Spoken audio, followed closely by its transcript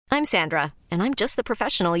I'm Sandra, and I'm just the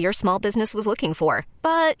professional your small business was looking for.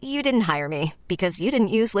 But you didn't hire me because you didn't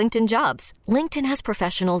use LinkedIn Jobs. LinkedIn has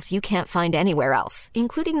professionals you can't find anywhere else,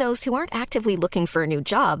 including those who aren't actively looking for a new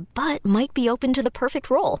job, but might be open to the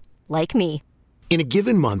perfect role, like me. In a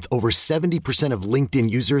given month, over 70% of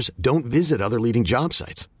LinkedIn users don't visit other leading job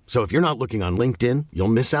sites. So if you're not looking on LinkedIn, you'll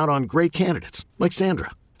miss out on great candidates like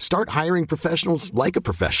Sandra. Start hiring professionals like a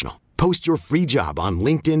professional. Post your free job on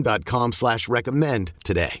linkedin.com/recommend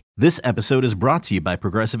today. This episode is brought to you by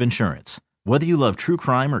Progressive Insurance. Whether you love true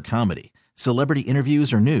crime or comedy, celebrity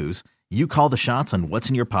interviews or news, you call the shots on what's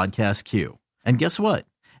in your podcast queue. And guess what?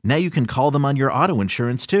 Now you can call them on your auto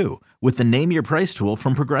insurance too with the Name Your Price tool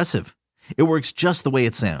from Progressive. It works just the way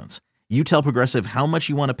it sounds. You tell Progressive how much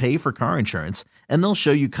you want to pay for car insurance, and they'll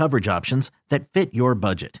show you coverage options that fit your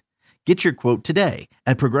budget. Get your quote today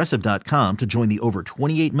at Progressive.com to join the over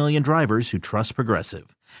 28 million drivers who trust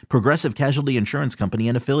Progressive. Progressive Casualty Insurance Company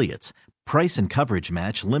and Affiliates. Price and coverage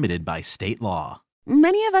match limited by state law.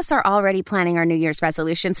 Many of us are already planning our New Year's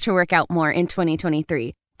resolutions to work out more in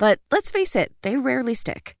 2023. But let's face it, they rarely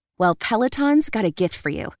stick. Well, Peloton's got a gift for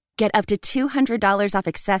you. Get up to $200 off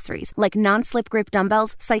accessories like non-slip grip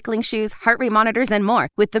dumbbells, cycling shoes, heart rate monitors, and more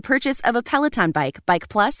with the purchase of a Peloton bike, Bike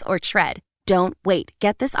Plus, or Tread. Don't wait.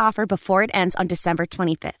 Get this offer before it ends on December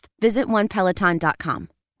 25th. Visit onepeloton.com.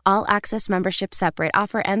 All access membership separate.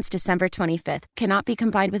 Offer ends December 25th. Cannot be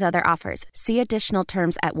combined with other offers. See additional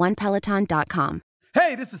terms at onepeloton.com.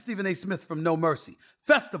 Hey, this is Stephen A. Smith from No Mercy.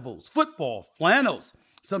 Festivals, football, flannels.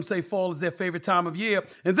 Some say fall is their favorite time of year.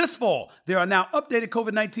 And this fall, there are now updated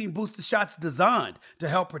COVID-19 booster shots designed to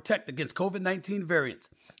help protect against COVID-19 variants.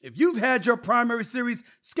 If you've had your primary series,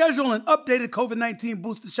 schedule an updated COVID-19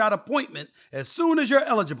 booster shot appointment as soon as you're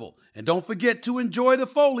eligible. And don't forget to enjoy the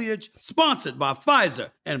foliage, sponsored by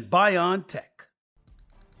Pfizer and BioNTech.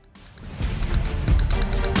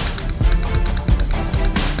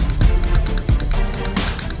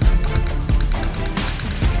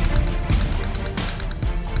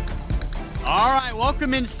 All right,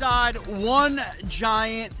 welcome inside. One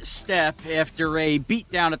giant step after a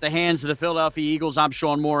beatdown at the hands of the Philadelphia Eagles. I'm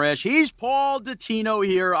Sean Morash. He's Paul Dottino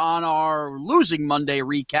here on our Losing Monday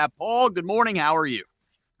recap. Paul, good morning. How are you?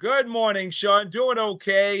 Good morning, Sean. Doing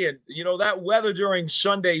okay. And, you know, that weather during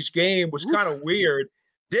Sunday's game was kind of weird.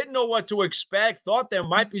 Didn't know what to expect. Thought there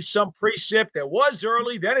might be some precip. There was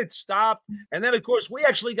early. Then it stopped. And then, of course, we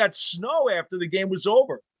actually got snow after the game was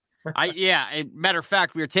over. Matter of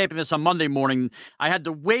fact, we were taping this on Monday morning. I had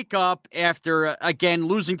to wake up after, again,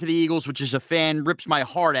 losing to the Eagles, which is a fan, rips my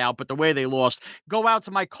heart out, but the way they lost, go out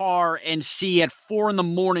to my car and see at 4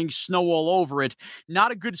 a.m. snow all over it.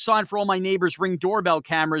 Not a good sign for all my neighbors' Ring doorbell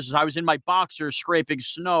cameras as I was in my boxers scraping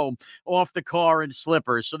snow off the car and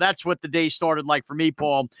slippers. So that's what the day started like for me,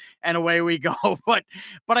 Paul, and away we go. But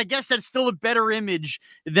I guess that's still a better image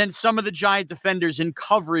than some of the Giant defenders in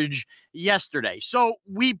coverage yesterday. So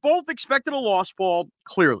we both expected a loss, Paul,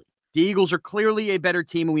 clearly. The Eagles are clearly a better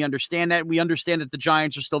team, and we understand that. We understand that the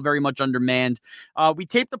Giants are still very much undermanned. We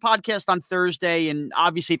taped the podcast on Thursday, and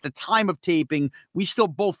obviously at the time of taping, we still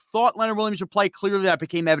both thought Leonard Williams would play. Clearly that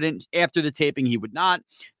became evident after the taping he would not.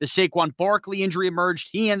 The Saquon Barkley injury emerged.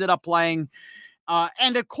 He ended up playing.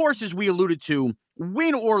 And of course, as we alluded to,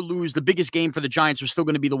 win or lose, the biggest game for the Giants was still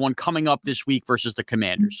going to be the one coming up this week versus the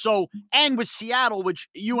Commanders. So, and with Seattle, which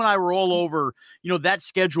you and I were all over, you know, that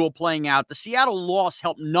schedule playing out, the Seattle loss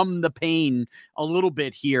helped numb the pain a little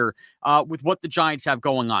bit here with what the Giants have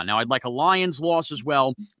going on. Now, I'd like a Lions loss as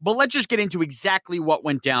well, but let's just get into exactly what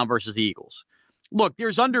went down versus the Eagles. Look,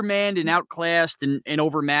 there's undermanned and outclassed and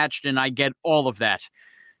overmatched, and I get all of that.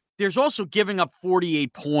 There's also giving up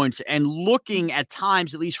 48 points and looking at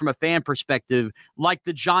times, at least from a fan perspective, like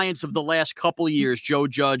the Giants of the last couple of years, Joe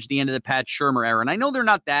Judge, the end of the Pat Shurmur era. And I know they're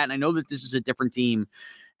not that, and I know that this is a different team.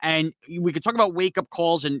 And we could talk about wake-up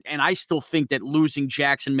calls, and I still think that losing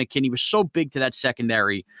Jackson McKinney was so big to that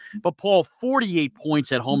secondary. But, Paul, 48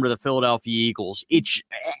 points at home to the Philadelphia Eagles. It's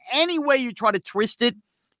any way you try to twist it,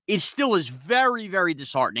 it still is very, very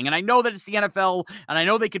disheartening. And I know that it's the NFL, and I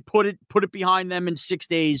know they could put it behind them in 6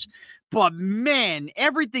 days. But, man,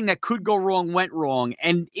 everything that could go wrong went wrong.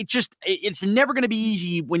 And it's never going to be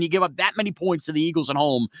easy when you give up that many points to the Eagles at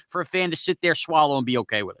home for a fan to sit there, swallow, and be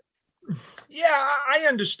okay with it. Yeah, I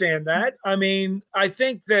understand that. I mean, I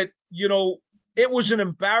think that, you know, it was an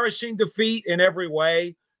embarrassing defeat in every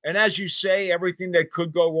way. And as you say, everything that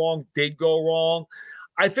could go wrong did go wrong.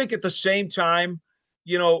 I think at the same time,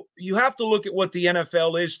 you know, you have to look at what the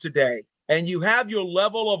NFL is today. And you have your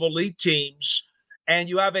level of elite teams, and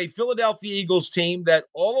you have a Philadelphia Eagles team that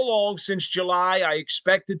all along since July, I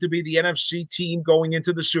expected to be the NFC team going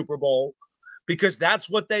into the Super Bowl. because that's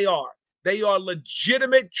what they are. They are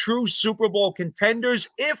legitimate, true Super Bowl contenders,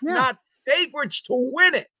 if not favorites to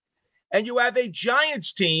win it. And you have a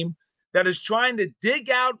Giants team that is trying to dig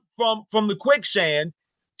out from the quicksand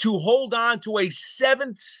to hold on to a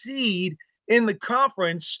 7th seed in the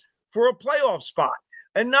conference for a playoff spot.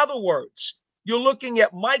 In other words, you're looking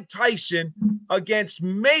at Mike Tyson against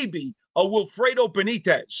maybe a Wilfredo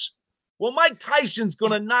Benitez. Well, Mike Tyson's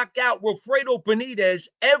going to knock out Wilfredo Benitez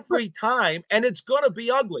every time, and it's going to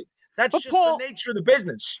be ugly. That's just Paul, the nature of the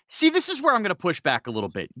business. See, this is where I'm going to push back a little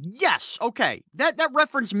bit. Yes, okay, that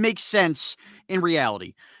reference makes sense in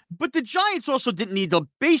reality. But the Giants also didn't need to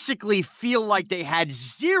basically feel like they had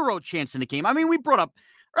zero chance in the game. I mean, we brought up,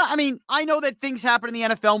 I know that things happen in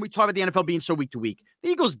the NFL, and we talk about the NFL being so week to week. The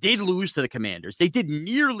Eagles did lose to the Commanders. They did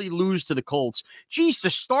nearly lose to the Colts. Geez, to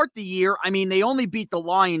start the year, they only beat the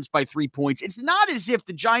Lions by 3 points. It's not as if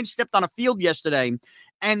the Giants stepped on a field yesterday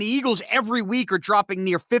and the Eagles every week are dropping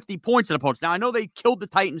near 50 points at opponents. Now, I know they killed the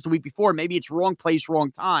Titans the week before. Maybe it's wrong place,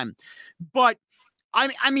 wrong time. But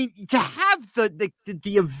to have the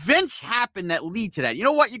events happen that lead to that. You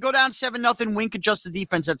know what? You go down 7-0, wink, adjust the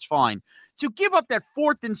defense, that's fine. To give up that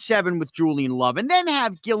 4th and 7 with Julian Love and then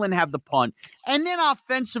have Gillen have the punt. And then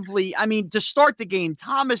offensively, to start the game,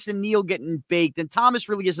 Thomas and Neal getting baked, and Thomas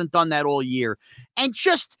really hasn't done that all year. And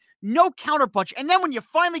just no counterpunch. And then when you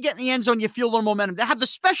finally get in the end zone, you feel a little momentum. To have the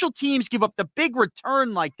special teams give up the big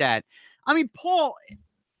return like that. Paul,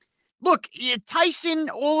 look, Tyson,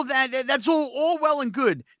 all of that's all well and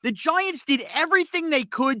good. The Giants did everything they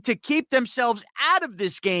could to keep themselves out of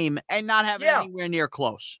this game and not have it anywhere near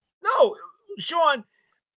close. No, Sean,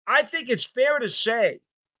 I think it's fair to say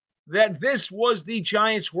that this was the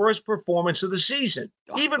Giants' worst performance of the season,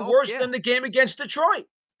 even worse than the game against Detroit.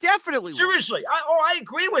 Definitely. Seriously. I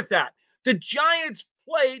agree with that. The Giants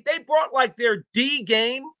played, they brought like their D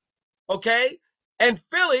game, okay? And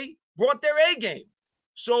Philly brought their A game.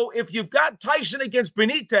 So if you've got Tyson against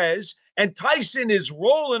Benitez and Tyson is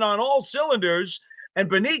rolling on all cylinders and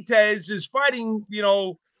Benitez is fighting,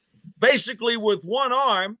 basically with one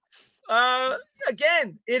arm,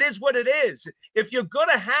 again, it is what it is. If you're going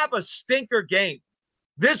to have a stinker game,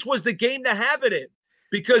 this was the game to have it in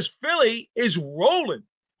because Philly is rolling.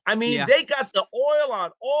 They got the oil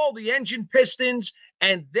on all the engine pistons,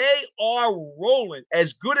 and they are rolling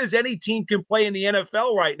as good as any team can play in the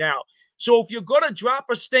NFL right now. So if you're going to drop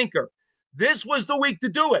a stinker, this was the week to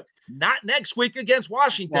do it, not next week against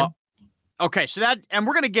Washington. Well, okay, and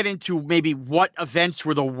we're going to get into maybe what events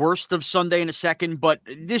were the worst of Sunday in a second, but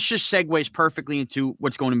this just segues perfectly into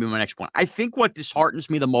what's going to be my next point. I think what disheartens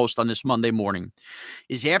me the most on this Monday morning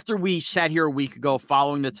is after we sat here a week ago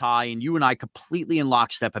following the tie, and you and I completely in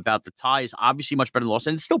lockstep about the tie is obviously much better than loss,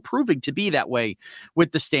 and it's still proving to be that way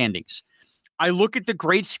with the standings. I look at the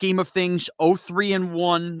great scheme of things,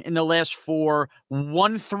 0-3-1 in the last 4,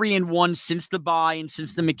 1-3-1 since the bye and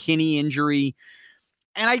since the McKinney injury.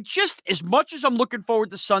 And I just, as much as I'm looking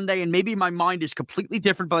forward to Sunday, and maybe my mind is completely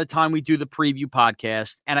different by the time we do the preview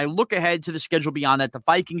podcast, and I look ahead to the schedule beyond that, the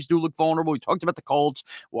Vikings do look vulnerable. We talked about the Colts.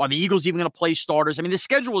 Are the Eagles even going to play starters? The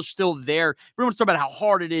schedule is still there. Everyone's talking about how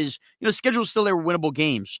hard it is. The schedule is still there with winnable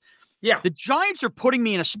games. Yeah. The Giants are putting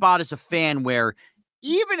me in a spot as a fan where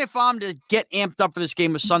even if I'm to get amped up for this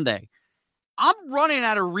game of Sunday, I'm running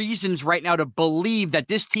out of reasons right now to believe that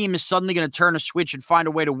this team is suddenly going to turn a switch and find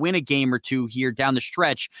a way to win a game or two here down the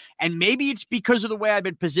stretch. And maybe it's because of the way I've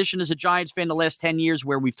been positioned as a Giants fan the last 10 years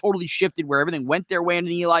where we've totally shifted, where everything went their way in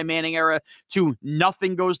the Eli Manning era to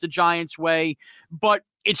nothing goes the Giants' way. But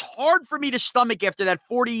it's hard for me to stomach after that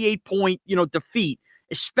 48-point, defeat,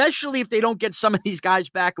 especially if they don't get some of these guys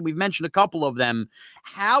back, and we've mentioned a couple of them,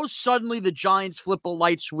 how suddenly the Giants flip a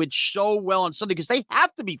light switch so well on Sunday, because they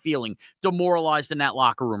have to be feeling demoralized in that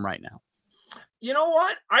locker room right now. You know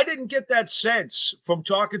what? I didn't get that sense from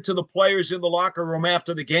talking to the players in the locker room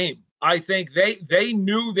after the game. I think they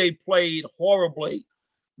knew they played horribly.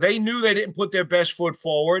 They knew they didn't put their best foot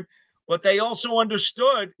forward, but they also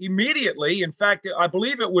understood immediately. In fact, I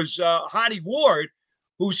believe it was Hottie Ward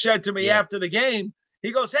who said to me after the game,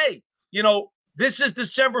 he goes, hey, this is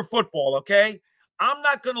December football, okay? I'm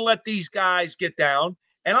not going to let these guys get down.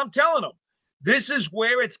 And I'm telling them, this is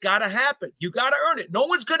where it's got to happen. You got to earn it. No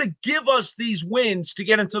one's going to give us these wins to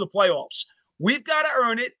get into the playoffs. We've got to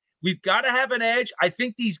earn it. We've got to have an edge. I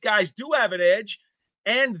think these guys do have an edge,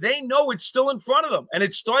 and they know it's still in front of them. And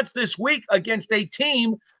it starts this week against a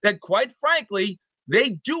team that, quite frankly,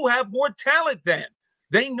 they do have more talent than.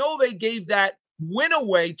 They know they gave that win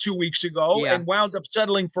away 2 weeks ago and wound up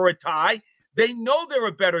settling for a tie. They know they're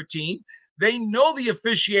a better team. They know the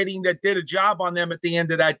officiating that did a job on them at the end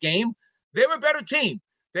of that game. They're a better team.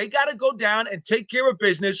 They got to go down and take care of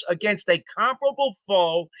business against a comparable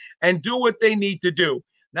foe and do what they need to do.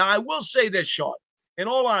 Now, I will say this, Sean, in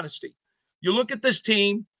all honesty, you look at this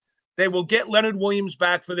team, they will get Leonard Williams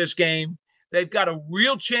back for this game. They've got a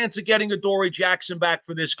real chance of getting Adoree Jackson back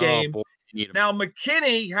for this game. Oh, now,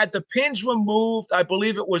 McKinney had the pins removed, I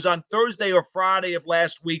believe it was on Thursday or Friday of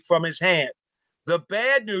last week, from his hand. The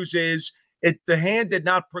bad news is the hand did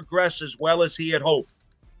not progress as well as he had hoped.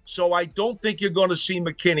 So I don't think you're going to see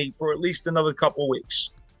McKinney for at least another couple weeks.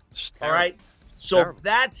 All right? So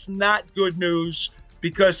that's not good news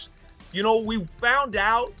because, we found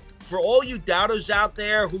out, for all you doubters out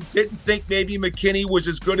there who didn't think maybe McKinney was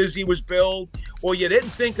as good as he was billed, or you didn't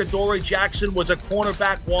think Adoree Jackson was a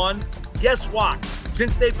cornerback one, guess what?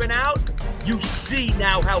 Since they've been out, you see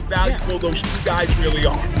now how valuable those two guys really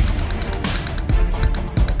are.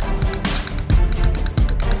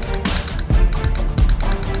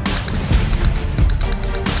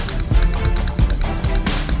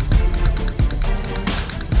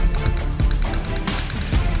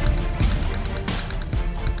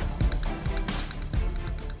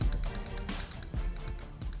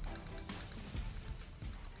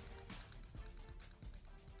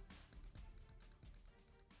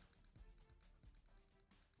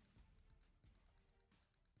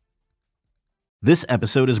 This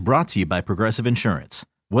episode is brought to you by Progressive Insurance.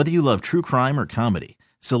 Whether you love true crime or comedy,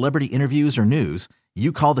 celebrity interviews or news,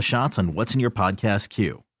 you call the shots on what's in your podcast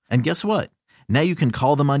queue. And guess what? Now you can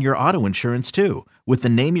call them on your auto insurance too with the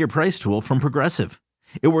Name Your Price tool from Progressive.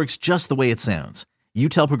 It works just the way it sounds. You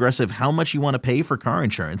tell Progressive how much you want to pay for car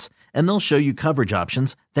insurance, and they'll show you coverage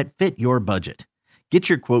options that fit your budget. Get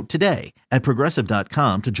your quote today at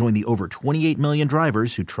Progressive.com to join the over 28 million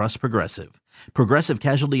drivers who trust Progressive. Progressive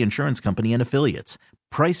Casualty Insurance Company and Affiliates.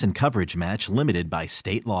 Price and coverage match limited by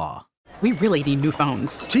state law. We really need new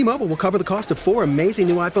phones. T-Mobile will cover the cost of 4 amazing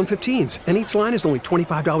new iPhone 15s, and each line is only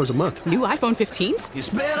 $25 a month. New iPhone 15s? It's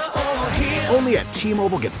better over here. Only at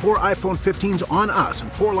T-Mobile, get 4 iPhone 15s on us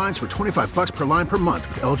and 4 lines for $25 per line per month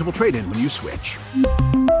with eligible trade-in when you switch.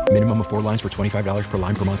 Minimum of 4 lines for $25 per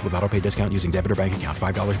line per month with autopay discount using debit or bank account.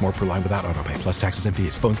 $5 more per line without autopay, plus taxes and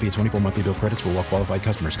fees. Phone fee at 24 monthly bill credits for well-qualified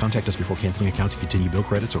customers. Contact us before canceling account to continue bill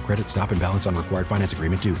credits or credit stop and balance on required finance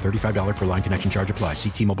agreement due. $35 per line connection charge applies. See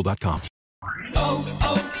T-Mobile.com.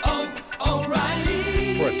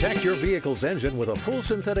 O'Reilly. Protect your vehicle's engine with a full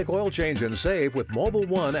synthetic oil change and save with Mobil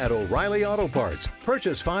 1 at O'Reilly Auto Parts.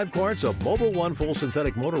 Purchase 5 quarts of Mobil 1 full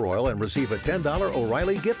synthetic motor oil and receive a $10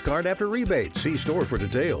 O'Reilly gift card after rebate. See store for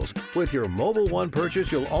details. With your Mobil 1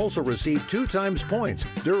 purchase, you'll also receive 2 times points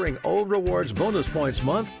during O Rewards Bonus Points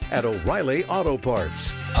Month at O'Reilly Auto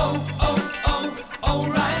Parts.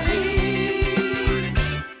 O'Reilly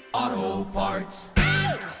Auto Parts.